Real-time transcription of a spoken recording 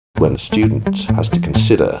When a student has to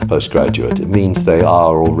consider postgraduate, it means they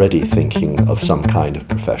are already thinking of some kind of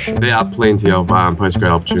profession. There are plenty of postgrad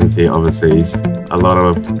opportunity overseas. A lot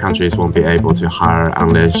of countries won't be able to hire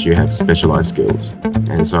unless you have specialized skills.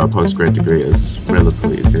 And so a postgrad degree is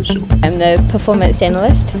relatively essential. I'm the performance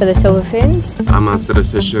analyst for the Silver Ferns. I'm a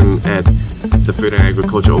statistician at the Food and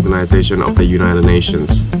Agriculture Organization of the United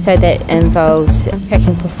Nations. So that involves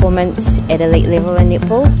tracking performance at elite level in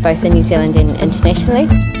netball, both in New Zealand and internationally.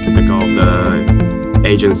 The goal of the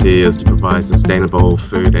agency is to provide sustainable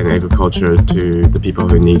food and agriculture to the people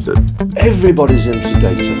who need it. Everybody's into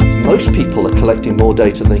data. Most people are collecting more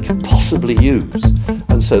data than they can possibly use,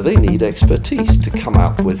 and so they need expertise to come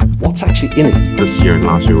out with what's actually in it. This year and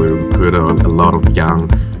last year we recruited a lot of young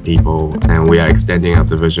people, and we are extending our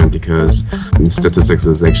division because statistics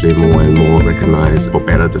is actually more and more recognized for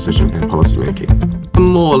better decision and policy making. I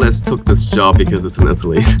more or less took this job because it's in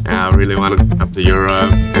Italy, and I really wanted to come to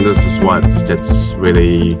Europe, and this is what stats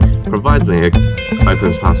really provides me. It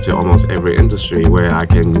opens paths to almost every industry where I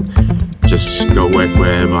can just go work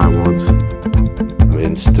wherever I want.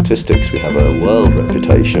 In statistics, we have a world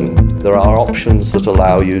reputation. There are options that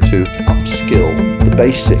allow you to upskill the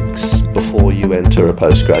basics before you enter a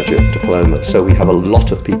postgraduate diploma. So we have a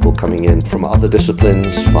lot of people coming in from other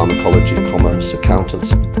disciplines, pharmacology, commerce,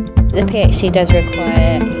 accountants. The PhD does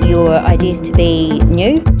require your ideas to be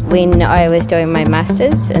new. When I was doing my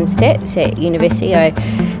Masters in Stats at university,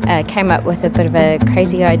 I came up with a bit of a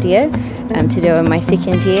crazy idea to do in my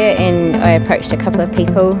second year, and I approached a couple of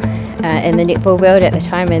people in the netball world at the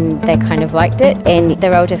time, and they kind of liked it, and the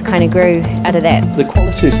role just kind of grew out of that. The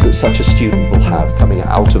qualities that such a student will have coming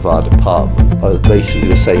out of our department are basically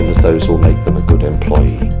the same as those will make them a good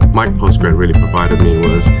employee. My postgrad really provided me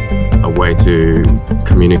was a way to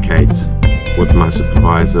communicate with my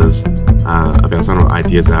supervisors about some of the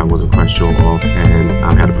ideas that I wasn't quite sure of,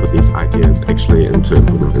 and how to put these ideas actually into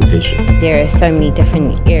implementation. There are so many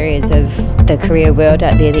different areas of the career world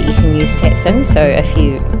out there that you can use stats in, so if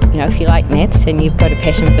you like maths and you've got a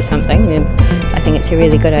passion for something, then I think it's a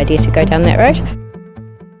really good idea to go down that road.